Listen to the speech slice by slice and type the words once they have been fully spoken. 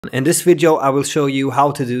In this video, I will show you how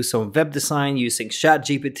to do some web design using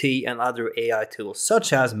ChatGPT and other AI tools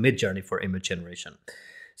such as Midjourney for image generation.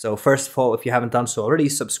 So first of all, if you haven't done so already,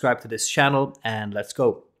 subscribe to this channel and let's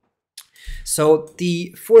go. So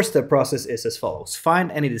the four-step process is as follows.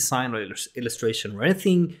 Find any design or illustration or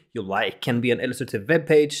anything you like. It can be an illustrative web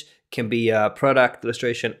page, can be a product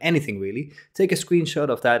illustration, anything really. Take a screenshot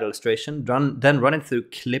of that illustration, then run it through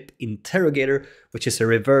Clip Interrogator, which is a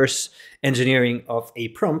reverse engineering of a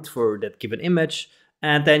prompt for that given image,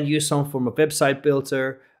 and then use some form of website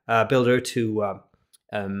builder to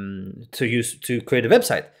use to create a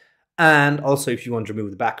website. And also if you want to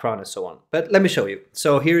remove the background and so on. But let me show you.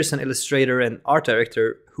 So here is an illustrator and art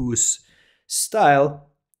director whose style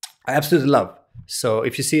I absolutely love. So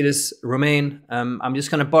if you see this, Romain, I'm just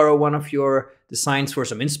going to borrow one of your designs for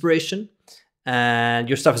some inspiration. And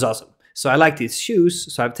your stuff is awesome. So I like these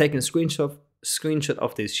shoes. So I've taken a screenshot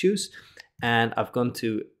of these shoes. And I've gone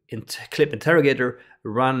to Clip Interrogator,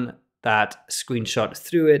 run that screenshot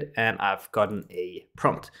through it, and I've gotten a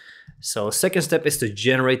prompt. So second step is to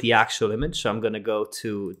generate the actual image. So I'm going to go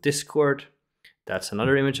to Discord. That's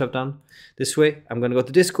another image I've done this way. I'm going to go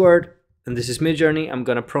to Discord, and this is Midjourney. I'm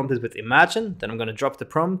going to prompt it with Imagine. Then I'm going to drop the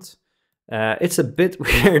prompt. It's a bit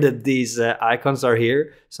weird that these icons are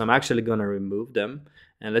here. So I'm actually going to remove them.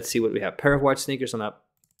 And let's see what we have. Pair of white sneakers on a,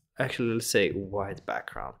 actually let's say white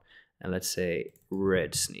background. And let's say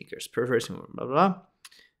red sneakers. Perfect, blah, blah.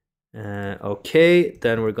 Okay,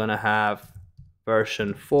 then we're going to have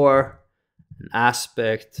version 4, an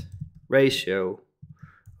aspect ratio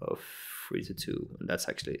of 3:2, and that's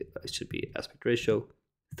actually, it should be aspect ratio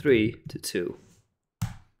 3:2.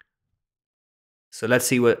 So let's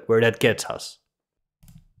see where that gets us.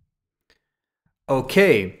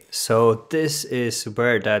 Okay, so this is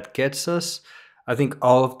where that gets us. I think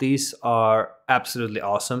all of these are absolutely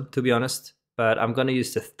awesome, to be honest, but I'm going to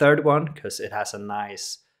use the third one because it has a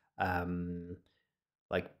nice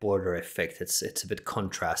like border effect. It's a bit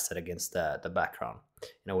contrasted against the background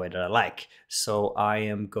in a way that I like. So I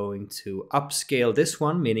am going to upscale this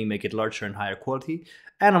one, meaning make it larger and higher quality.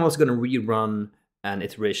 And I'm also going to rerun an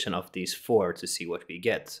iteration of these 4 to see what we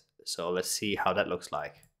get. So let's see how that looks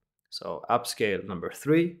like. So upscale number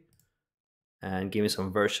 3 and give me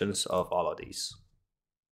some versions of all of these.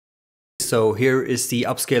 So here is the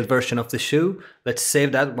upscaled version of the shoe. Let's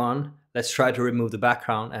save that one. Let's try to remove the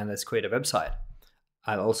background and let's create a website.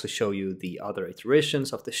 I'll also show you the other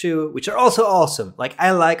iterations of the shoe, which are also awesome. Like,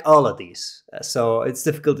 I like all of these. So it's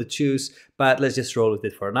difficult to choose, but let's just roll with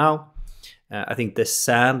it for now. I think this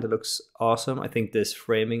sand looks awesome. I think this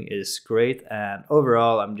framing is great. And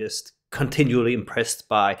overall, I'm just continually impressed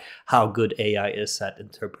by how good AI is at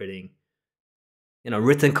interpreting,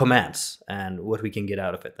 written commands and what we can get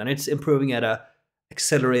out of it. And it's improving at a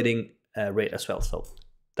accelerating rate as well. So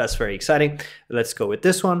that's very exciting. Let's go with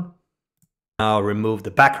this one. Now remove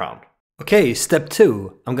the background. Okay, step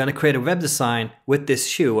 2. I'm going to create a web design with this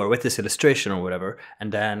shoe or with this illustration or whatever,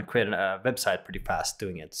 and then create a website pretty fast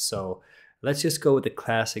doing it. So let's just go with the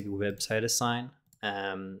classic website design.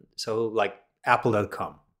 So like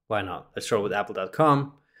apple.com. Why not? Let's start with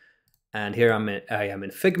apple.com. And here I am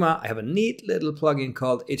in Figma. I have a neat little plugin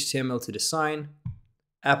called HTML to design.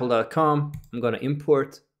 Apple.com. I'm going to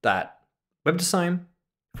import that web design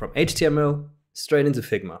from HTML straight into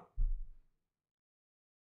Figma.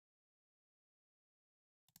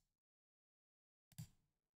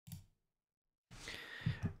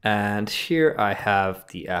 And here I have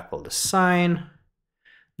the Apple design.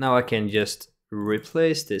 Now I can just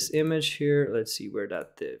replace this image here. Let's see where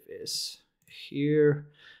that div is. Here.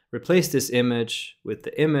 Replace this image with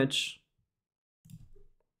the image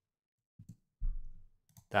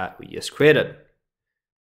that we just created.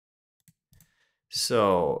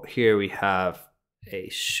 So here we have a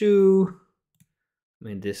shoe. I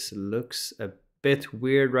mean, this looks a bit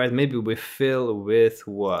weird, right? Maybe we fill with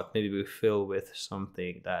what? Maybe we fill with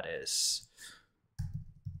something that is...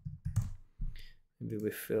 Maybe we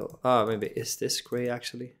fill... Oh, maybe is this gray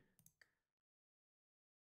actually?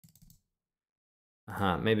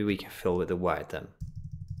 Maybe we can fill with the white then.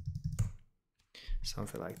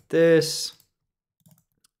 Something like this.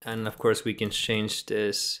 And of course we can change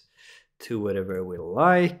this to whatever we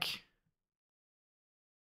like.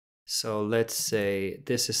 So let's say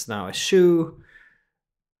this is now a shoe.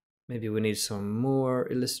 Maybe we need some more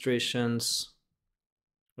illustrations.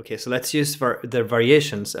 Okay, so let's use the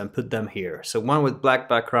variations and put them here. So one with black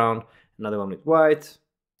background, another one with white.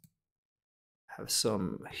 Have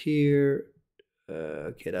some here.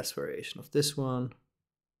 Okay, that's variation of this one.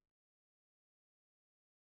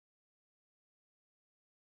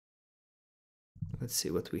 Let's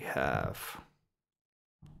see what we have.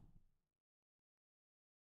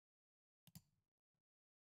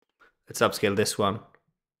 Let's upscale this one.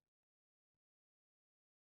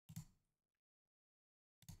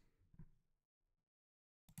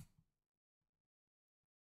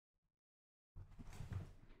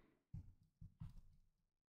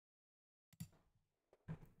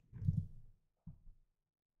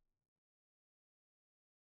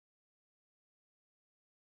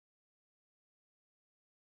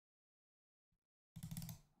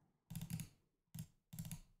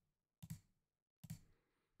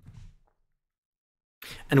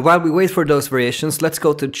 And while we wait for those variations, let's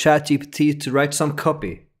go to ChatGPT to write some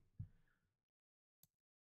copy.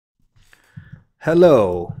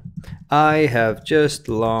 Hello, I have just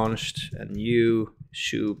launched a new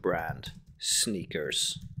shoe brand,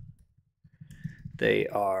 sneakers. They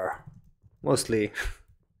are mostly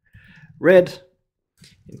red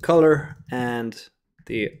in color, and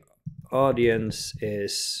the audience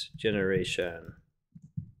is generation,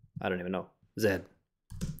 I don't even know, Z.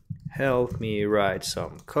 Help me write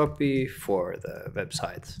some copy for the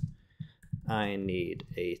website. I need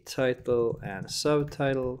a title and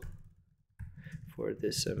subtitle for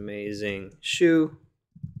this amazing shoe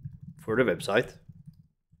for the website,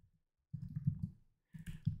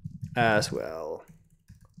 as well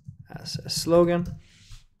as a slogan.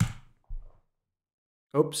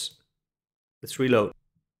 Oops, let's reload.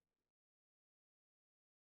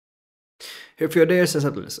 Here for your day says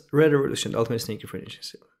Red Revolution, ultimate sneaker for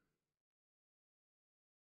inches.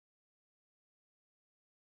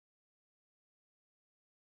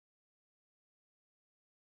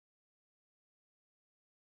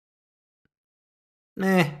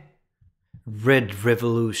 Meh. Red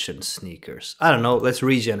Revolution sneakers. I don't know, let's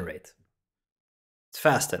regenerate. It's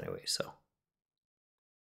fast anyway, so.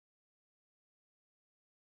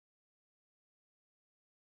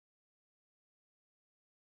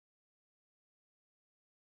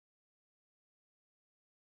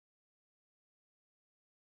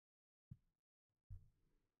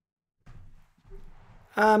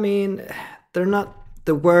 I mean, they're not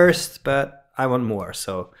the worst, but I want more,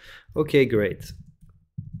 so okay, great.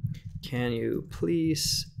 Can you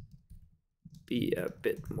please be a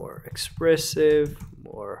bit more expressive,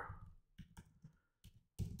 more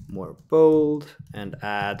bold, and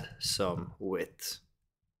add some wit.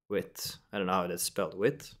 Wit. I don't know how that's spelled,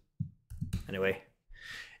 wit. Anyway,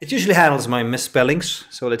 it usually handles my misspellings,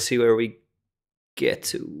 so let's see where we get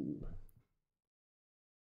to.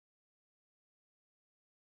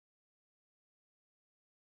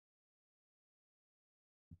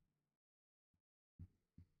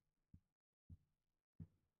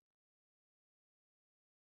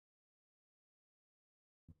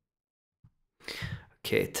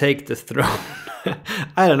 Okay, take the throne.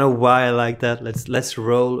 I don't know why I like that. Let's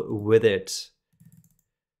roll with it.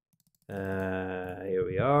 Here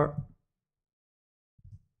we are.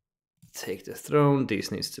 Take the throne.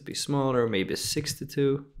 These needs to be smaller, maybe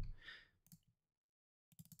 62.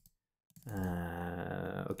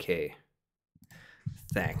 Okay.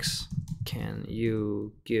 Thanks. Can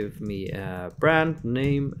you give me a brand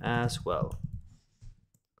name as well?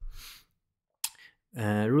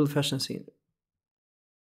 Rule fashion scene.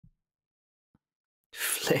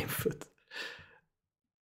 Flamefoot.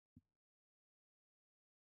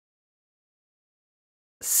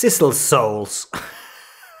 Sizzle Souls.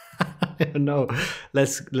 I don't know.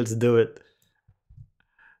 Let's do it.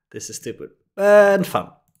 This is stupid and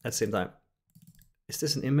fun at the same time. Is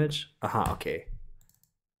this an image? Aha, okay.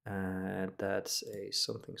 That's a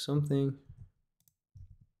something.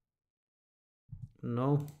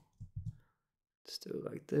 No. Let's do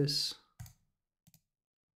it like this.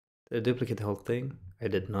 Did I duplicate the whole thing? I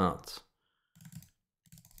did not.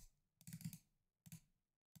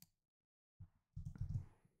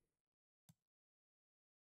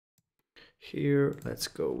 Here, let's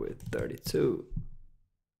go with 32.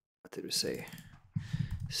 What did we say?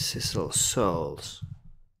 Sizzle Souls.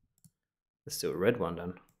 Let's do a red one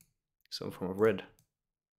then. Some form of red.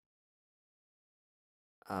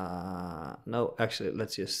 No, actually,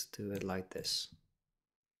 let's just do it like this.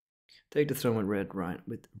 Take the throne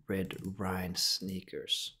with red Rhine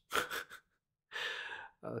sneakers.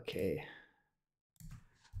 Okay.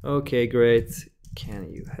 Okay, great.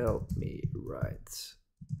 Can you help me write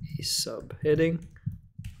a subheading?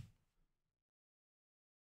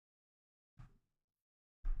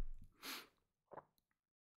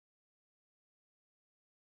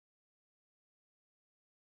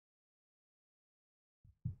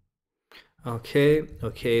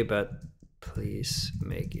 Okay, but please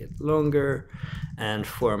make it longer and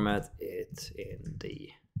format it in the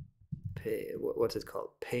what's it called?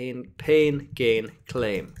 Pain, gain,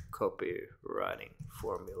 claim copywriting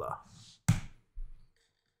formula.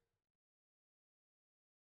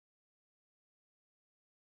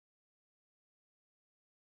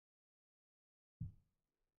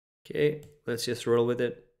 Okay, let's just roll with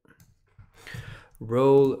it.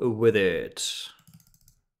 Roll with it.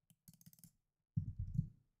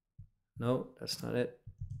 No, that's not it.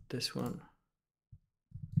 This one.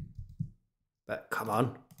 But come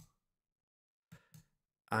on.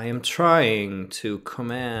 I am trying to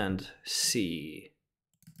Command C.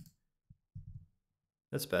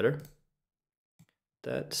 That's better.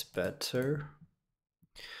 That's better.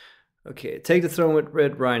 Okay, take the throne with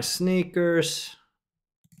red Ryan sneakers.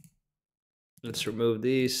 Let's remove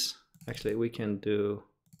these. Actually, we can do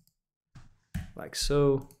like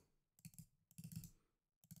so.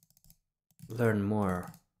 Learn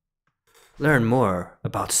more. Learn more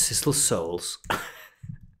about Sizzle Souls.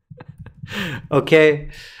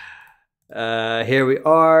 Okay. Here we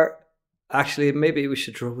are. Actually, maybe we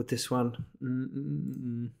should draw with this one.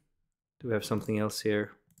 Do we have something else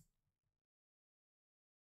here?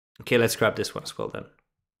 Okay, let's grab this one as well then.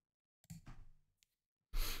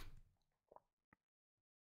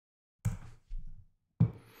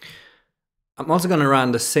 I'm also going to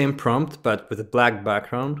run the same prompt, but with a black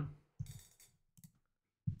background.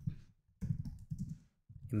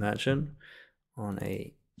 Imagine on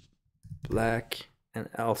a black, and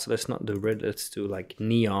also let's not do red, let's do like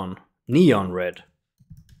neon red.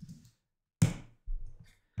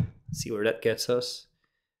 See where that gets us.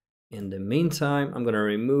 In the meantime, I'm going to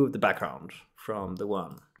remove the background from the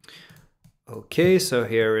one. Okay, so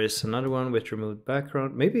here is another one with removed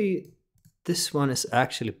background. Maybe this one is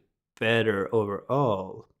actually better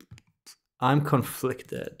overall. I'm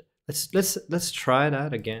conflicted. Let's try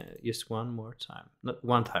that again, just one more time. Not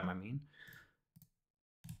one time, I mean.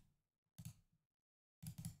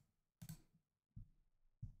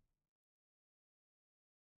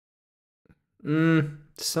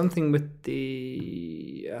 Something with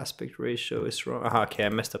the aspect ratio is wrong. Aha, okay, I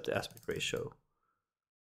messed up the aspect ratio.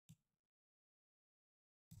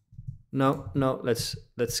 No,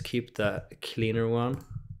 let's keep the cleaner one.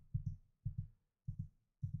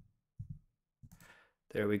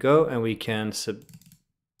 There we go, and we can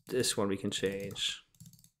this one we can change.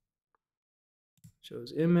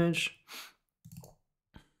 Shows image.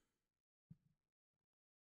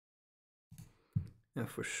 And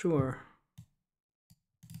for sure,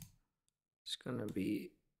 it's gonna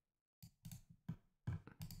be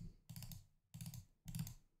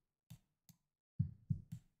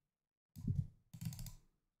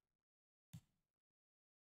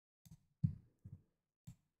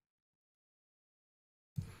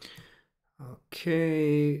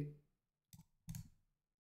okay.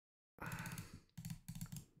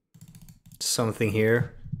 Something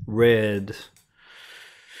here. Red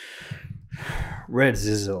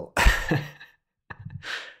Zizzle.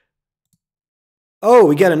 Oh,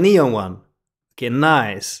 we got a neon one. Okay,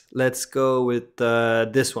 nice. Let's go with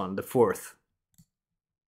this one, the fourth.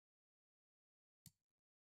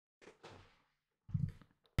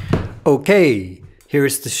 Okay, here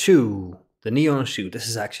is the shoe, the neon shoe. This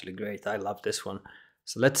is actually great. I love this one.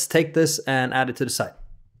 So let's take this and add it to the site.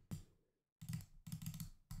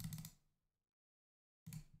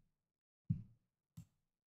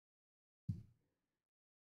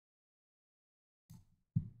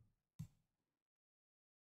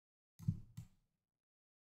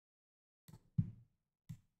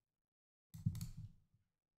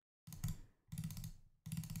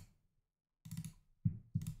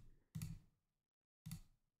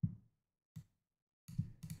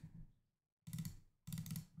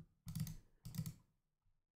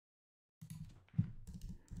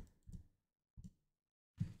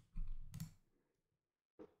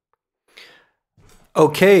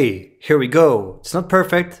 Okay, here we go. It's not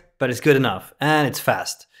perfect, but it's good enough and it's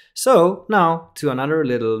fast. So now to another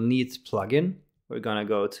little neat plugin. We're gonna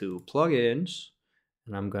go to plugins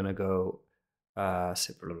and I'm gonna go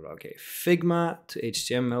okay, Figma to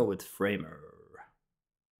HTML with Framer.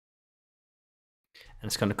 And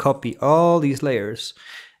it's gonna copy all these layers.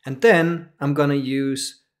 And then I'm gonna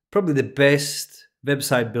use probably the best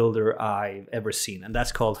website builder I've ever seen, and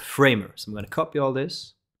that's called Framer. So I'm gonna copy all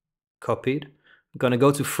this, copied. I'm gonna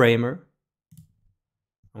go to Framer.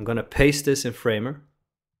 I'm gonna paste this in Framer.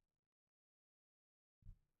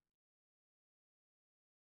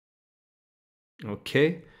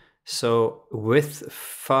 Okay, so width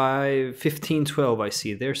 1512 I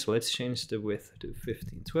see there. So let's change the width to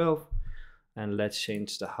 1512 and let's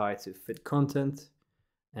change the height to fit content.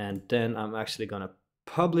 And then I'm actually gonna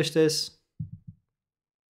publish this.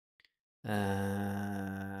 Blah,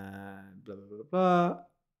 blah, blah, blah,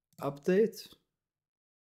 update.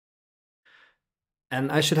 And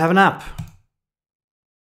I should have an app.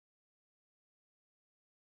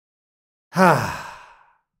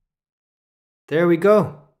 There we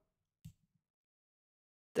go.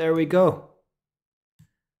 There we go.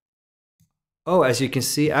 Oh, as you can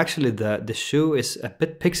see, actually the shoe is a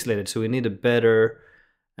bit pixelated, so we need a better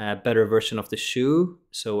version of the shoe,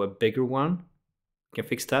 so a bigger one. We can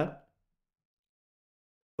fix that.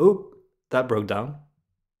 Oh, that broke down.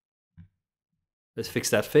 Let's fix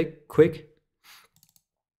that quick.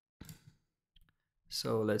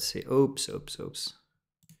 So let's see. Oops.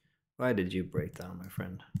 Why did you break down, my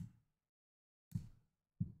friend?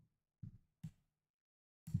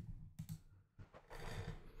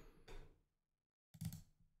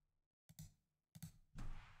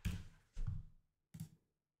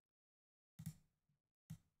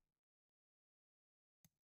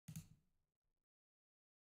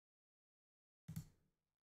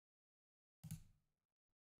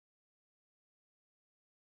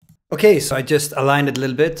 Okay, so I just aligned it a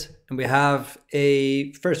little bit, and we have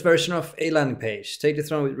a first version of a landing page. Take the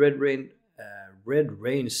throne with red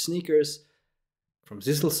rain sneakers from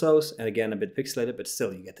Zizzle Sauce, and again a bit pixelated, but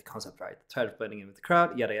still you get the concept right. Tired of blending in with the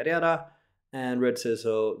crowd, yada yada yada, and red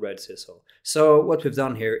sizzle. So what we've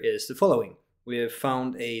done here is the following. We have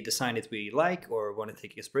found a design that we like or want to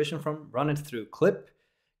take inspiration from, run it through Clip,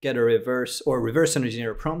 get a reverse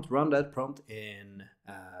engineer a prompt, run that prompt in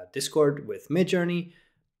Discord with Midjourney,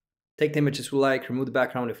 take the images we like, remove the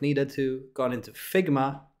background if needed to, gone into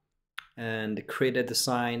Figma, and create a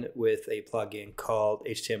design with a plugin called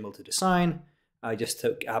HTML to Design. I just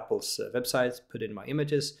took Apple's websites, put in my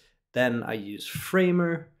images. Then I use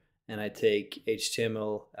Framer, and I take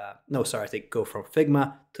HTML. I go from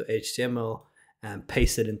Figma to HTML and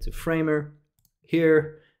paste it into Framer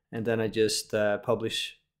here, and then I just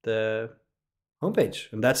publish the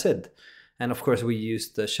homepage, and that's it. And of course, we use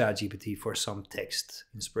the ChatGPT for some text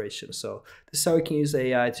inspiration. So this is how we can use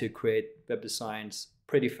AI to create web designs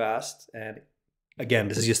pretty fast. And again,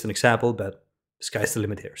 this is just an example, but the sky's the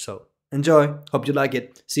limit here. So enjoy. Hope you like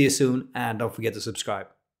it. See you soon. And don't forget to subscribe.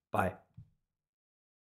 Bye.